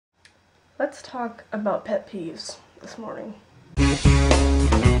Let's talk about pet peeves this morning.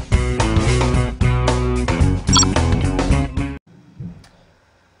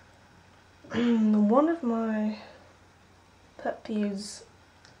 One of my pet peeves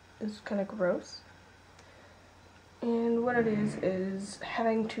is kind of gross. And what it is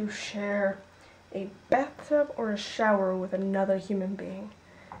having to share a bathtub or a shower with another human being.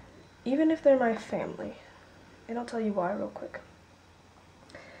 Even if they're my family. And I'll tell you why real quick.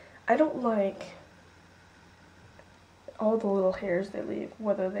 I don't like all the little hairs they leave,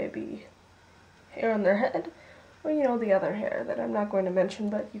 whether they be hair on their head or, you know, the other hair that I'm not going to mention,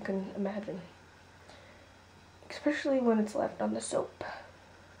 but you can imagine. Especially when it's left on the soap.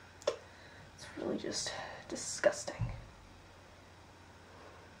 It's really just disgusting.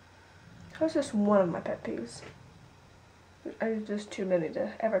 That's just one of my pet peeves. There's just too many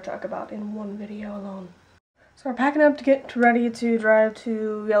to ever talk about in one video alone. So we're packing up to get ready to drive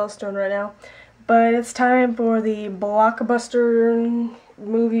to Yellowstone right now. But it's time for the blockbuster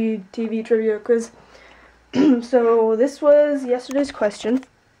movie TV trivia quiz. So this was yesterday's question.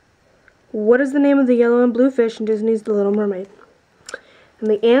 What is the name of the yellow and blue fish in Disney's The Little Mermaid? And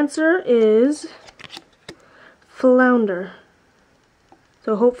the answer is flounder.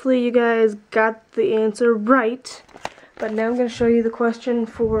 So hopefully you guys got the answer right. But now I'm going to show you the question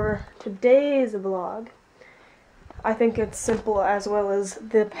for today's vlog. I think it's simple as well as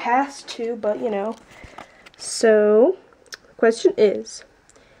the past two, but you know. So, the question is,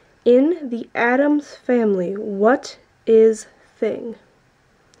 in the Addams family, what is thing?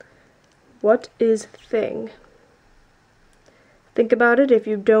 What is thing? Think about it. If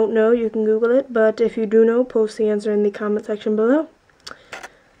you don't know, you can Google it, but if you do know, post the answer in the comment section below.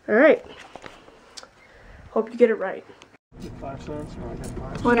 Alright. Hope you get it right. 5 cents or I get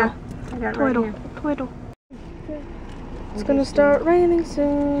 5? Twiddle. I got Twiddle. right here. Twiddle. It's gonna start raining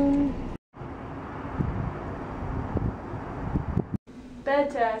soon.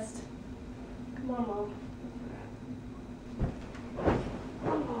 Bed test. Come on, Mom.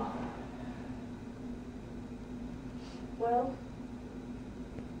 Oh. Well,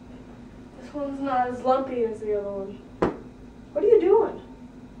 this one's not as lumpy as the other one. What are you doing?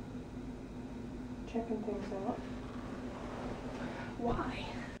 Checking things out. Why?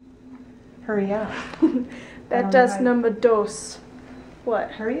 Hurry up. Bed test number dos.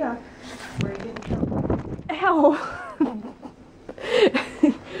 What? Hurry up. We're getting trouble. Ow!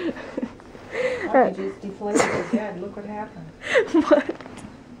 Oh, you just deflated your bed. Look what happened. What?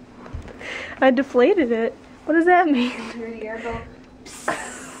 I deflated it. What does that mean? Hear the air go?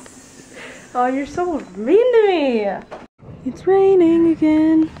 Oh, you're so mean to me! It's raining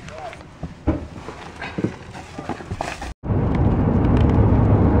again.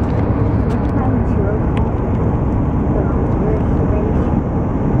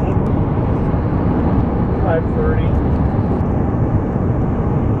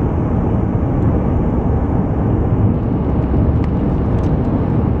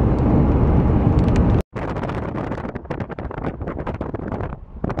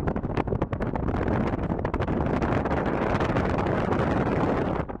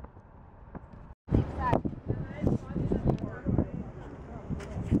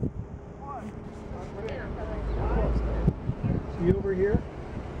 See over here?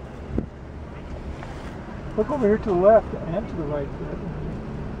 Look over here to the left and to the right.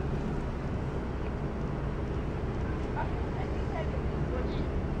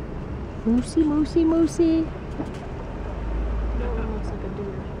 Moosey, moosey, moosey. That one looks like a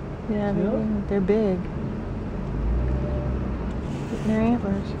deer. Yeah, they're big. They're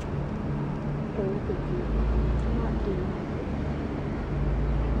antlers. Oh, look at deer. Not deer.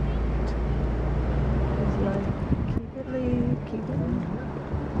 It's like, keep it lead, keep it lead.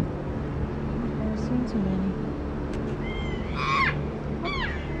 I've never seen so many.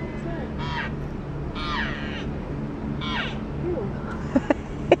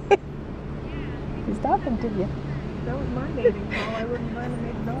 He's talking to you. That was my mating call. I wouldn't mind a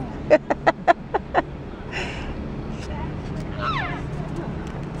mating dog.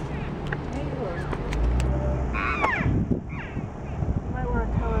 Might want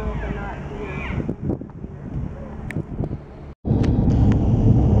to tell her that they're not deer.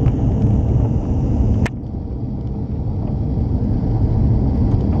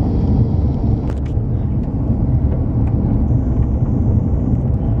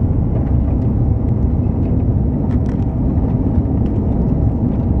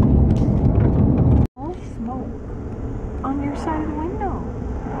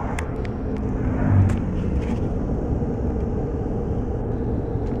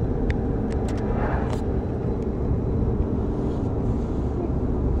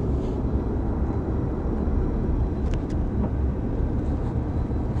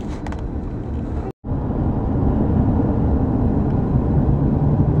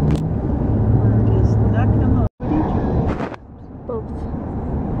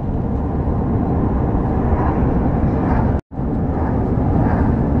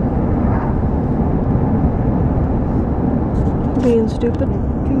 Being stupid.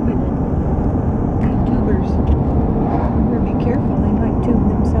 Tubing it. Tubers. Better be careful, they might tube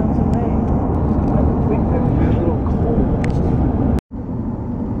themselves away. I think that would be a little cold.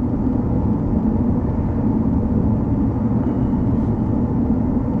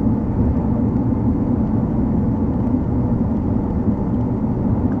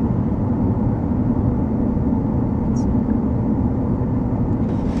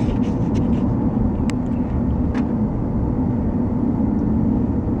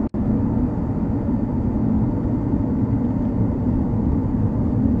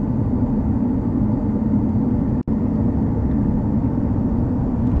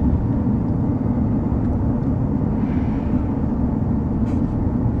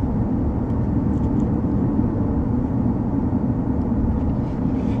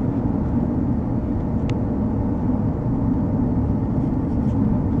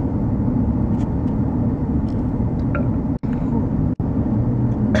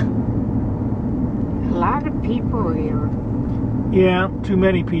 People here. Yeah, too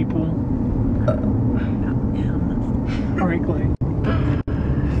many people. Frankly.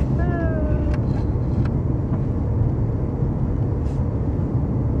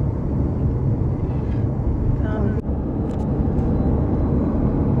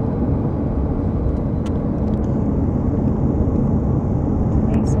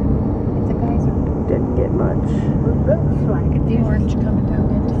 It's a geyser. Didn't get much. Looks like it. The orange coming down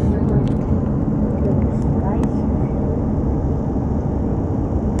into the river. Looks nice.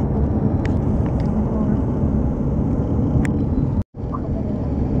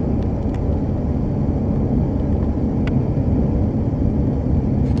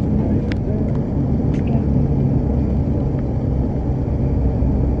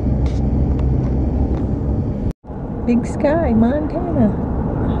 Big Sky, Montana.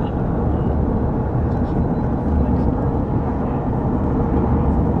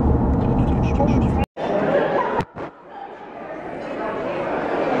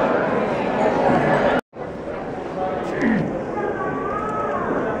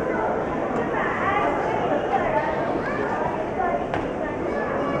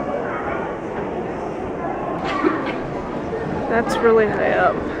 That's really high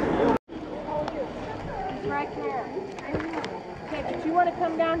up. It's right there. Okay, but you want to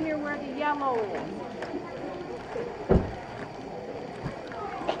come down here where the yellow is.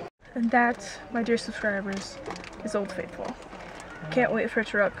 And that, my dear subscribers, is Old Faithful. Can't wait for it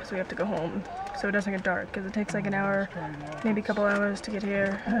to erupt because we have to go home so it doesn't get dark, because it takes like an hour, maybe a couple hours to get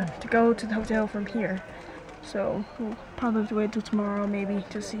here, to go to the hotel from here. So we'll probably have to wait till tomorrow maybe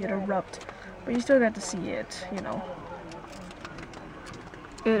to see it erupt. But you still got to see it, you know.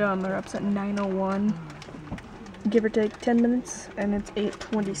 It erupts at 9:01, give or take 10 minutes, and it's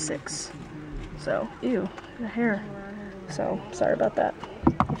 8:26. So, ew, the hair. So, sorry about that,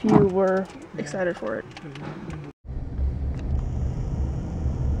 if you were excited for it.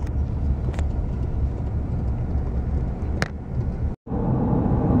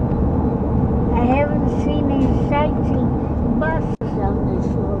 I haven't seen any sightseeing buses on this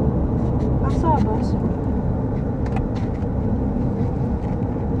road. I saw a bus.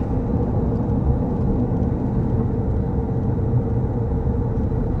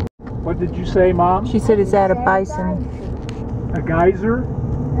 What did you say, Mom? She said, is that a bison? A geyser?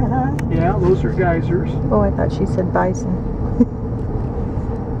 Uh-huh. Yeah, those are geysers. Oh, I thought she said bison.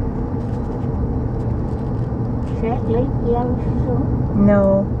 Is that Lake Yellowstone?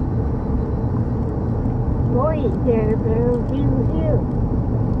 No. Boy, you get a better view here.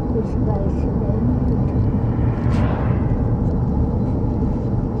 This bison then.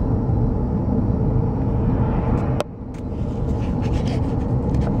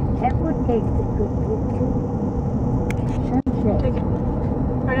 That would take a good picture. Sunset. Take it.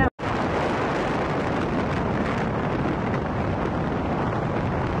 Right now.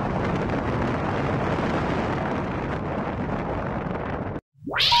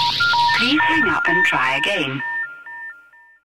 Please hang up and try again.